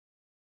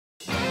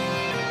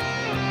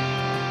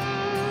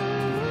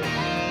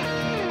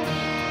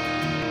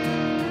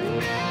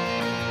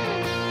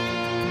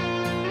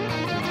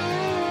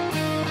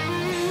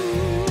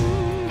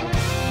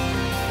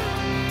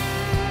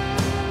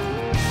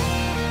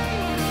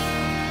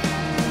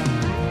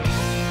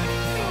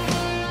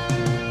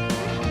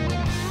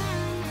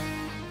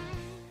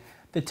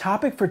The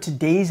topic for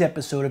today's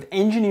episode of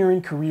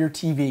Engineering Career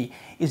TV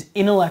is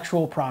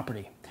intellectual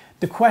property.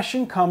 The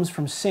question comes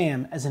from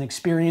Sam as an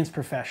experienced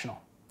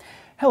professional.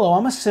 Hello,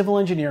 I'm a civil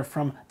engineer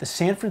from the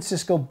San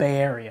Francisco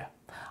Bay Area.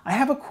 I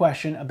have a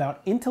question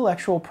about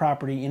intellectual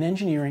property in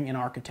engineering and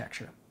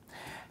architecture.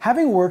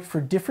 Having worked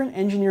for different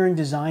engineering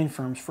design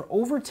firms for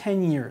over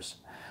 10 years,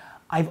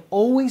 I've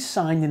always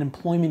signed an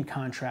employment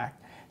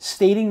contract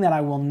stating that I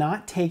will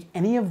not take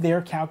any of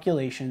their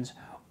calculations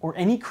or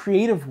any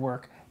creative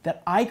work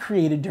that I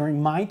created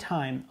during my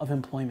time of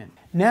employment.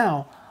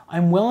 Now,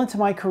 I'm well into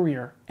my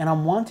career and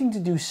I'm wanting to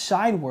do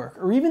side work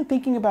or even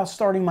thinking about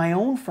starting my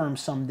own firm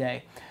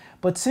someday.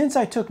 But since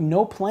I took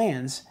no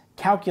plans,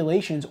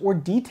 calculations, or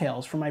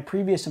details from my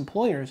previous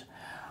employers,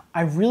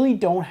 I really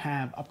don't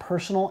have a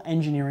personal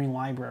engineering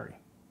library.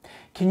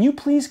 Can you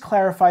please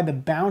clarify the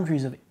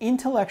boundaries of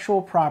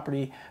intellectual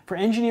property for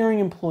engineering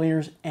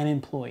employers and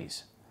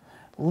employees?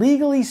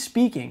 Legally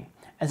speaking,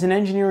 as an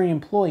engineering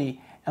employee,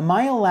 am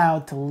I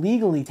allowed to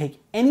legally take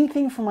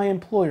anything from my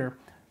employer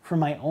for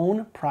my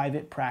own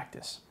private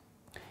practice?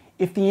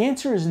 If the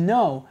answer is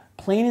no,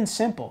 plain and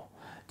simple,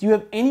 do you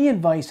have any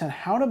advice on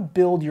how to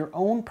build your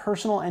own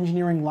personal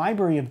engineering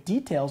library of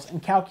details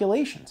and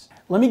calculations?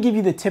 Let me give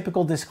you the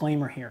typical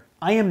disclaimer here.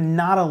 I am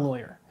not a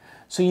lawyer,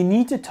 so you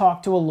need to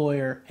talk to a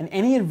lawyer, and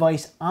any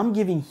advice I'm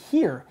giving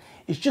here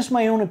is just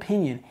my own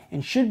opinion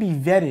and should be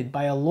vetted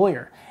by a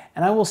lawyer.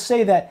 And I will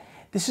say that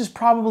this is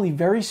probably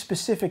very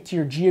specific to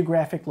your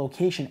geographic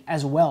location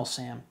as well,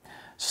 Sam.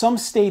 Some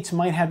states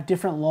might have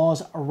different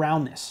laws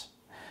around this.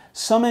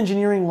 Some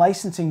engineering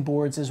licensing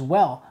boards as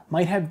well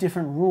might have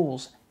different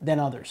rules than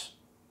others.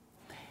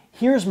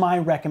 Here's my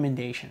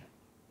recommendation.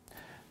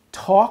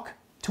 Talk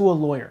to a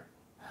lawyer.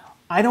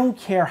 I don't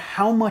care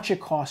how much it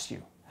costs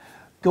you.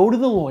 Go to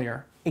the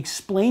lawyer,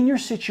 explain your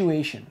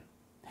situation.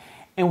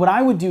 And what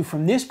I would do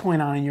from this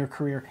point on in your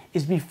career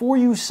is before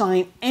you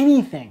sign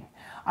anything,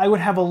 I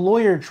would have a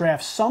lawyer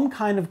draft some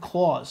kind of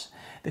clause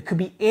that could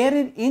be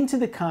added into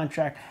the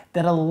contract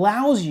that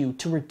allows you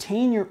to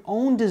retain your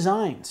own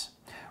designs,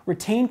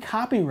 retain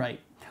copyright,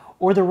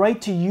 or the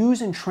right to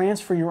use and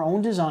transfer your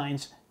own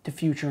designs to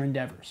future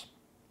endeavors.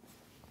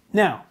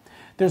 Now,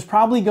 there's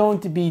probably going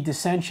to be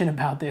dissension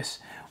about this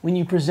when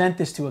you present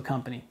this to a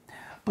company,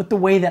 but the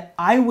way that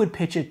I would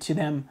pitch it to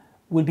them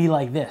would be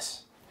like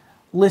this.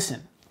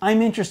 Listen,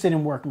 I'm interested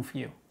in working for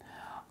you.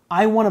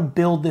 I want to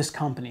build this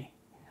company.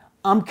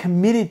 I'm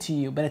committed to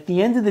you, but at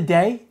the end of the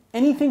day,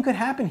 anything could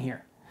happen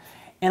here.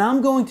 And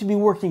I'm going to be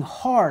working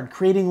hard,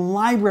 creating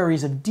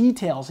libraries of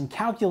details and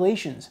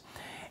calculations.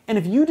 And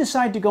if you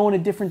decide to go in a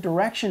different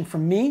direction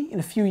from me in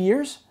a few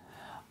years,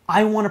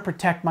 I want to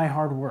protect my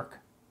hard work.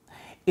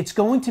 It's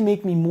going to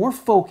make me more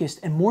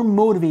focused and more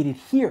motivated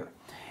here.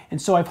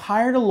 And so I've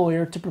hired a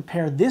lawyer to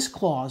prepare this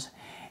clause,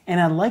 and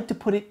I'd like to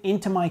put it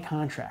into my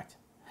contract.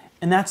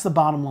 And that's the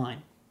bottom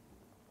line.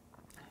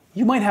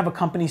 You might have a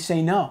company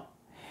say no.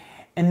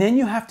 And then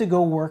you have to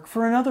go work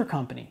for another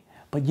company.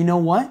 But you know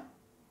what?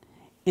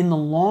 In the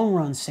long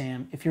run,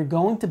 Sam, if you're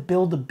going to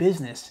build a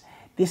business,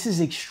 this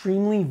is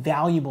extremely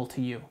valuable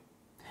to you.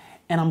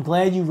 And I'm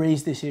glad you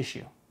raised this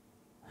issue.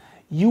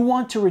 You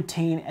want to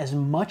retain as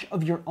much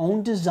of your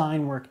own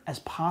design work as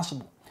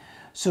possible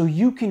so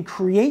you can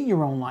create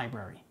your own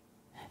library.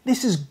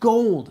 This is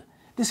gold.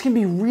 This can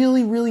be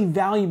really, really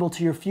valuable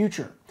to your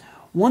future.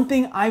 One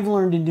thing I've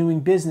learned in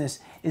doing business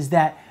is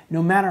that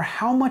no matter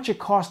how much it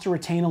costs to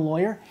retain a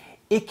lawyer,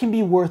 it can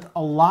be worth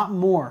a lot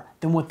more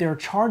than what they're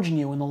charging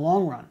you in the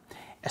long run,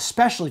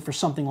 especially for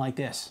something like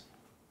this.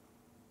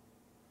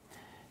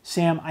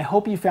 Sam, I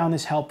hope you found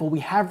this helpful.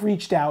 We have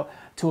reached out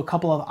to a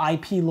couple of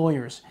IP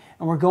lawyers,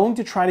 and we're going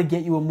to try to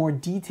get you a more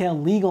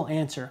detailed legal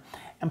answer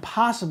and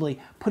possibly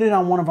put it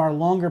on one of our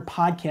longer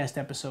podcast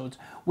episodes,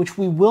 which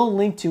we will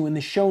link to in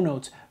the show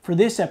notes for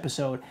this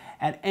episode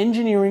at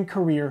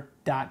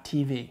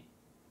engineeringcareer.tv.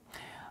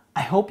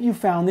 I hope you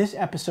found this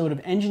episode of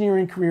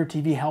Engineering Career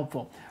TV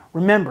helpful.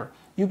 Remember,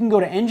 you can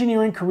go to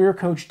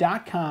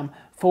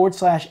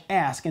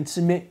engineeringcareercoach.com/ask and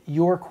submit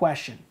your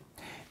question.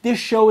 This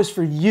show is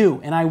for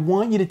you, and I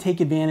want you to take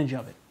advantage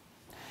of it.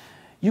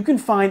 You can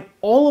find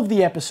all of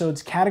the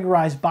episodes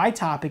categorized by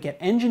topic at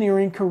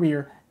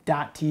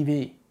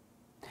engineeringcareer.tv.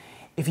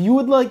 If you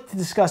would like to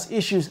discuss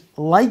issues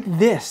like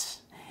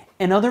this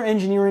and other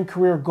engineering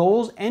career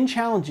goals and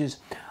challenges,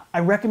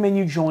 I recommend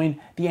you join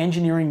the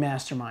Engineering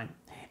Mastermind,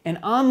 an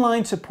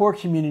online support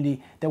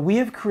community that we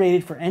have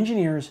created for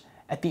engineers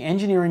at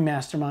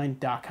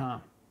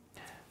theengineeringmastermind.com.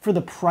 For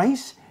the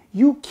price,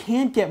 you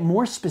can't get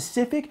more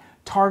specific,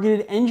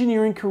 targeted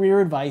engineering career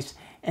advice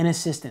and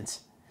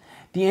assistance.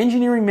 The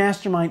Engineering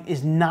Mastermind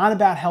is not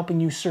about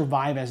helping you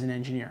survive as an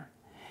engineer.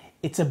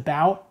 It's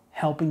about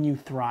helping you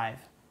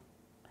thrive.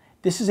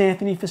 This is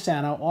Anthony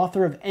Fasano,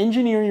 author of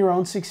Engineer Your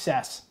Own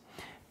Success.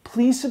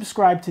 Please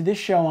subscribe to this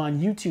show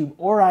on YouTube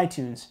or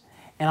iTunes,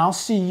 and I'll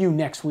see you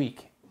next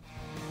week.